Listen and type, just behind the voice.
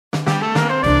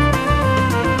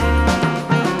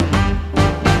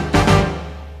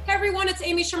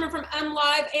Sherman from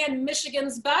MLive and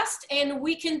Michigan's Best, and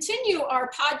we continue our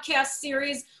podcast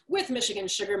series with Michigan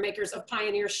Sugar, makers of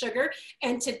Pioneer Sugar.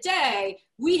 And today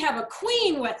we have a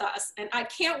queen with us, and I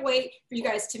can't wait for you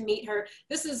guys to meet her.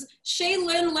 This is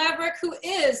Shaylin Laverick, who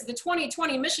is the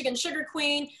 2020 Michigan Sugar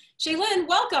Queen. Shaylin,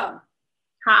 welcome.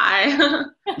 Hi.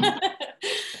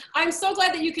 I'm so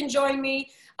glad that you can join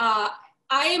me.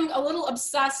 I am a little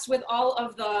obsessed with all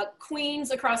of the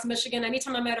queens across Michigan.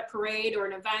 Anytime I'm at a parade or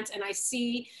an event and I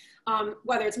see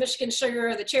whether it's Michigan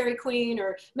Sugar, the Cherry Queen,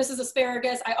 or Mrs.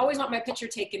 Asparagus, I always want my picture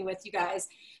taken with you guys,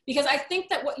 because I think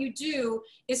that what you do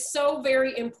is so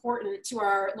very important to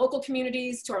our local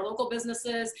communities, to our local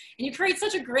businesses, and you create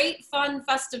such a great, fun,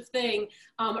 festive thing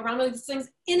around all these things,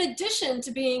 in addition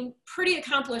to being pretty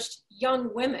accomplished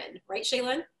young women, right,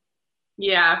 Shaylin?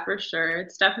 Yeah, for sure.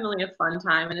 It's definitely a fun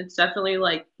time, and it's definitely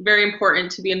like very important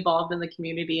to be involved in the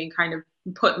community and kind of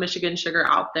put Michigan Sugar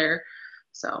out there.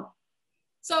 So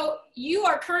you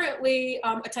are currently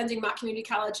attending Mott Community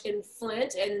College in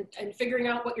Flint and figuring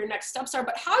out what your next steps are,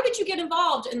 but how did you get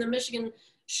involved in the Michigan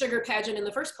Sugar pageant in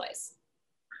the first place?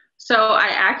 So I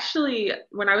actually,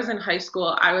 when I was in high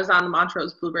school, I was on the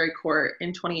Montrose Blueberry Court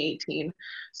in 2018.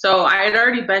 So I had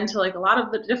already been to like a lot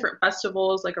of the different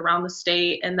festivals like around the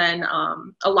state. And then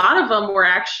a lot of them were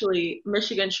actually,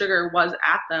 Michigan Sugar was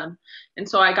at them. And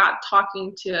so I got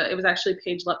talking to, it was actually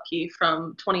Paige Lepke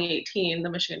from 2018, the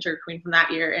Michigan Sugar Queen from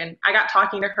that year. And I got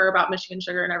talking to her about Michigan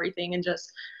Sugar and everything. And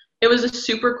just, it was a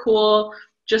super cool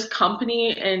just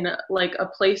company and like a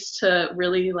place to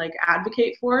really like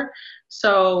advocate for.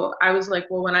 So I was like,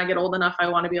 well, when I get old enough, I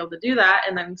want to be able to do that.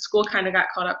 And then school kind of got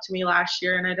caught up to me last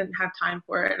year and I didn't have time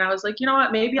for it. And I was like, you know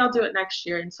what, maybe I'll do it next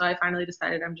year. And so I finally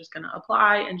decided I'm just going to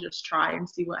apply and just try and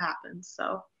see what happens.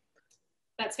 So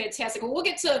that's fantastic. Well, we'll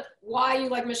get to why you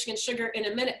like Michigan Sugar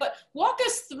in a minute, but walk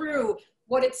us through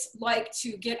what it's like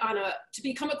to get on to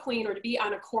become a queen or to be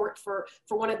on a court for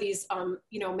one of these,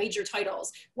 major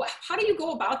titles. How do you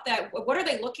go about that? What are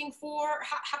they looking for?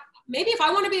 Maybe if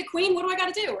I want to be a queen, what do I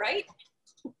got to do, right?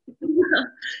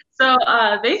 So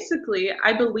basically,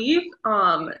 I believe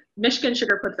Michigan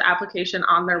Sugar puts the application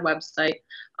on their website,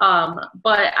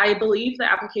 but I believe the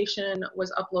application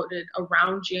was uploaded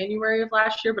around January of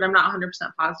last year, but I'm not 100%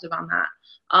 positive on that.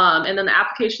 And then the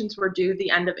applications were due the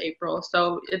end of April.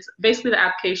 So it's basically the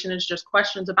application is just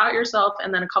questions about yourself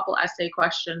and then a couple essay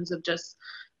questions of just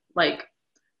like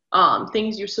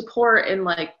things you support and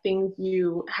like things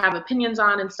you have opinions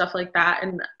on and stuff like that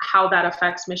and how that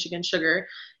affects Michigan Sugar.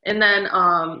 And then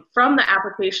from the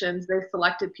applications, they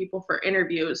selected people for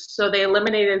interviews. So they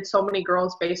eliminated so many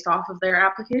girls based off of their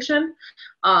application.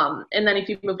 And then if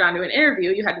you moved on to an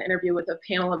interview, you had an interview with a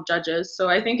panel of judges. So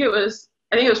I think it was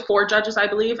 4 judges, I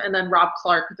believe. And then Rob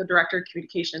Clark, the director of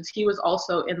communications, he was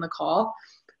also in the call.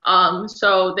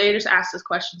 So they just asked us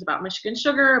questions about Michigan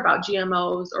Sugar, about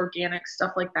GMOs, organics,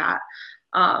 stuff like that.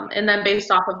 And then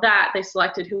based off of that, they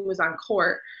selected who was on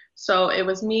court. So it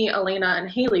was me, Elena,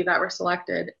 and Haley that were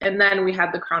selected. And then we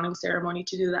had the crowning ceremony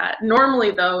to do that.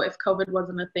 Normally, though, if COVID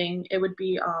wasn't a thing, it would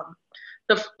be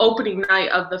the opening night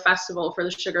of the festival for the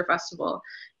Sugar Festival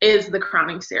is the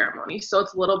crowning ceremony. So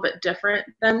it's a little bit different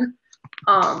than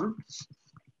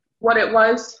what it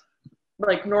was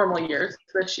like normal years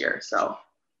this year. So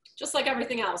just like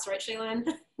everything else, right, Shaylin?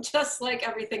 Just like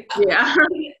everything else. Yeah.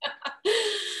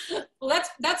 Well,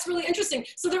 that's really interesting.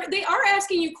 So they are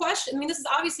asking you questions. I mean, this is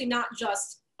obviously not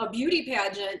just a beauty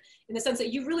pageant in the sense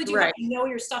that you really do have to know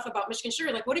your stuff about Michigan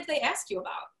Sugar. Like, what did they ask you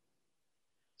about?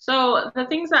 So the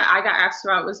things that I got asked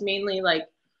about was mainly like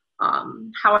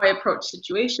how I approach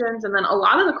situations. And then a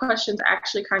lot of the questions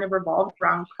actually kind of revolved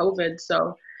around COVID.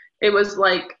 So it was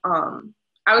like,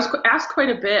 I was asked quite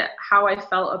a bit how I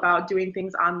felt about doing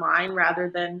things online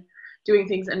rather than doing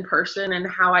things in person and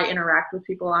how I interact with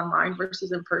people online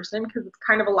versus in person, because it's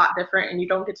kind of a lot different and you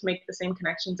don't get to make the same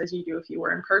connections as you do if you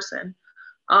were in person.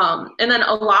 And then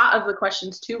a lot of the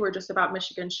questions too were just about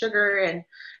Michigan Sugar and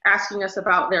asking us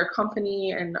about their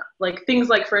company and like things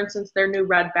like, for instance, their new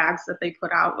red bags that they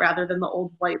put out rather than the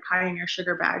old white Pioneer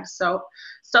Sugar bags. So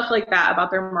stuff like that about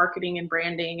their marketing and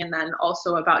branding, and then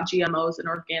also about GMOs and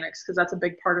organics, because that's a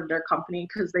big part of their company,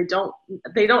 because they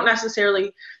don't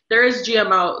necessarily, there is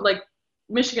GMO, like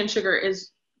Michigan Sugar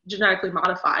is genetically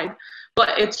modified,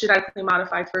 but it's genetically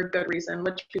modified for a good reason,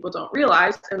 which people don't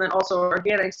realize. And then also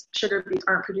organics, sugar beets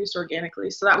aren't produced organically.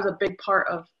 So that was a big part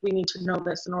of, we need to know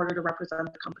this in order to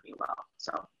represent the company well.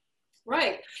 So.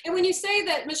 Right. And when you say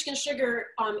that Michigan Sugar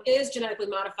is genetically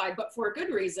modified, but for a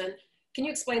good reason, can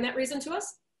you explain that reason to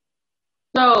us?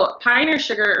 So Pioneer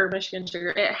Sugar or Michigan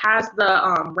Sugar, it has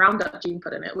the Roundup gene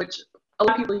put in it, which a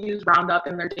lot of people use Roundup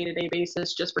in their day-to-day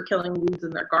basis just for killing weeds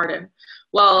in their garden.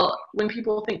 Well, when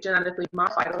people think genetically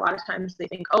modified, a lot of times they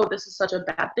think, oh, this is such a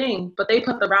bad thing, but they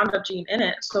put the Roundup gene in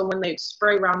it. So when they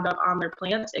spray Roundup on their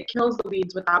plants, it kills the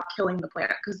weeds without killing the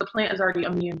plant because the plant is already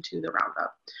immune to the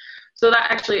Roundup. So that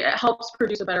actually, it helps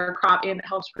produce a better crop, and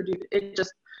it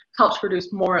just helps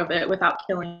produce more of it without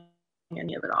killing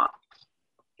any of it off.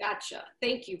 Gotcha.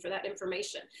 Thank you for that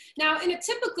information. Now, in a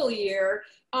typical year,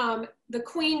 the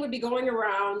queen would be going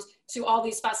around to all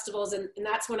these festivals, and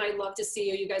that's when I love to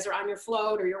see you. You guys are on your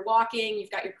float or you're walking,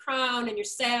 you've got your crown and your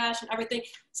sash and everything.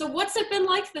 So what's it been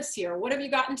like this year? What have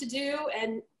you gotten to do,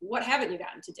 and what haven't you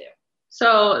gotten to do?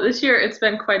 So this year it's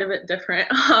been quite a bit different.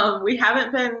 We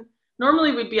haven't been,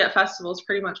 normally we'd be at festivals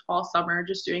pretty much fall, summer,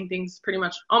 just doing things pretty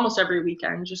much almost every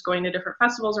weekend, just going to different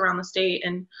festivals around the state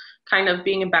and kind of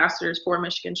being ambassadors for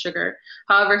Michigan Sugar.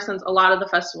 However, since a lot of the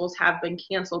festivals have been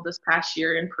canceled this past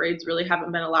year and parades really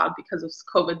haven't been allowed because of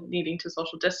COVID needing to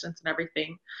social distance and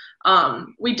everything,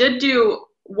 we did do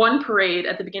one parade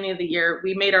at the beginning of the year.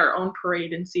 We made our own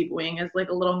parade in Sebewaing as like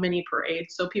a little mini parade.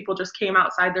 So people just came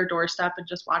outside their doorstep and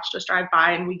just watched us drive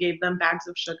by, and we gave them bags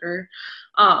of sugar.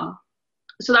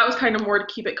 So that was kind of more to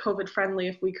keep it COVID friendly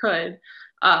if we could.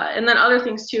 And then other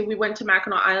things too, we went to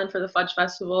Mackinac Island for the Fudge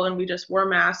Festival, and we just wore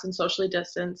masks and socially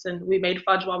distanced, and we made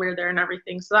fudge while we were there and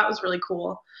everything. So that was really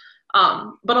cool.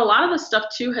 But a lot of the stuff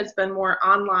too has been more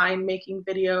online, making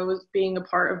videos, being a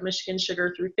part of Michigan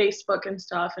Sugar through Facebook and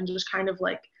stuff, and just kind of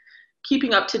like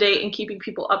keeping up to date and keeping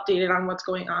people updated on what's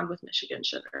going on with Michigan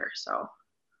Sugar.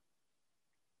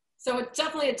 So it's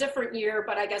definitely a different year,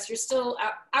 but I guess you're still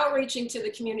outreaching to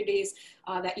the communities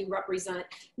that you represent.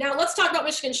 Now let's talk about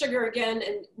Michigan Sugar again,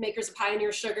 and makers of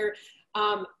Pioneer Sugar.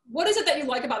 What is it that you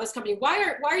like about this company?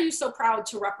 Why are you so proud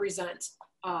to represent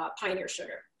Pioneer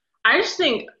Sugar? I just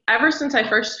think ever since I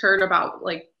first heard about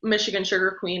like Michigan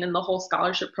Sugar Queen and the whole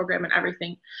scholarship program and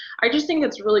everything, I just think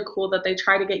it's really cool that they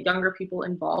try to get younger people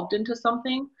involved into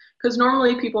something, because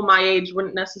normally people my age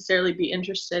wouldn't necessarily be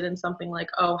interested in something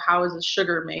like, oh, how is this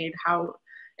sugar made?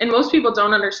 And most people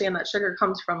don't understand that sugar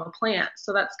comes from a plant.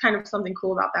 So that's kind of something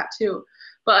cool about that too.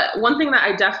 But one thing that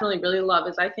I definitely really love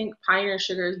is I think Pioneer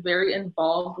Sugar is very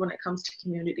involved when it comes to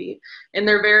community, and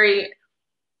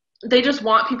they just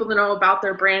want people to know about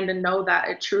their brand and know that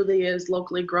it truly is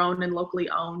locally grown and locally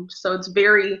owned. So it's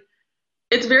very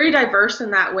diverse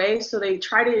in that way. So they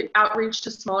try to outreach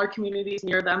to smaller communities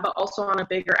near them, but also on a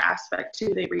bigger aspect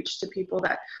too. They reach to people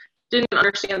that didn't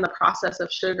understand the process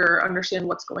of sugar, understand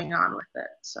what's going on with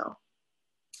it. So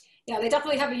yeah, they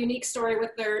definitely have a unique story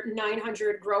with their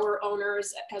 900 grower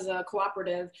owners as a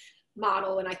cooperative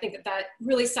model, and I think that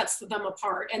really sets them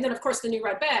apart. And then of course the New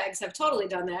Red Bags have totally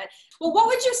done that. Well, what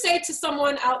would you say to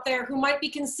someone out there who might be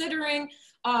considering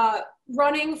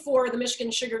running for the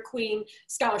Michigan Sugar Queen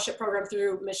scholarship program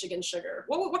through Michigan Sugar?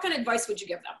 What kind of advice would you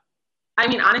give them? I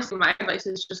mean, honestly, my advice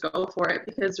is just go for it,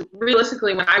 because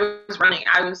realistically, when I was running,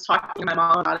 I was talking to my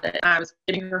mom about it, and I was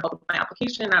getting her help with my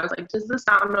application. I was like, does this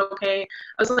sound okay?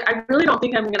 I was like, I really don't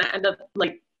think I'm going to end up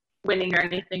like winning or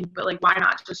anything, but like, why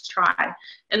not just try?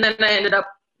 And then I ended up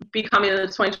becoming the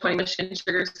 2020 Michigan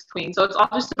Sugar Queen. So it's all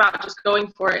just about just going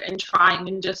for it and trying,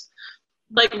 and just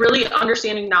like really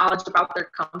understanding knowledge about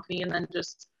their company, and then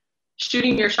just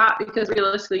shooting your shot, because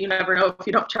realistically, you never know if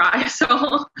you don't try.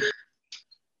 So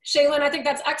Shaylin, I think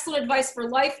that's excellent advice for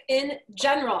life in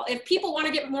general. If people want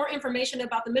to get more information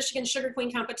about the Michigan Sugar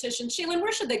Queen competition, Shaylin,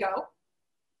 where should they go?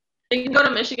 They can go to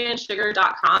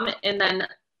michigansugar.com, and then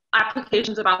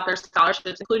applications about their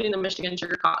scholarships, including the Michigan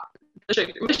Sugar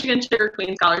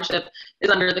Queen Scholarship, is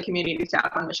under the community tab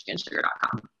on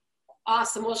michigansugar.com.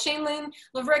 Awesome. Well, Shaylin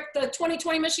Lavrick, the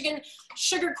 2020 Michigan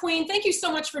Sugar Queen, thank you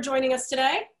so much for joining us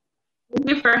today. Thank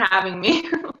you for having me.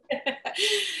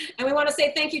 And we want to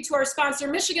say thank you to our sponsor,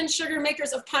 Michigan Sugar,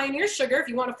 makers of Pioneer Sugar. If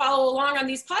you want to follow along on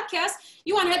these podcasts,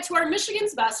 you want to head to our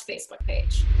Michigan's Best Facebook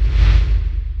page.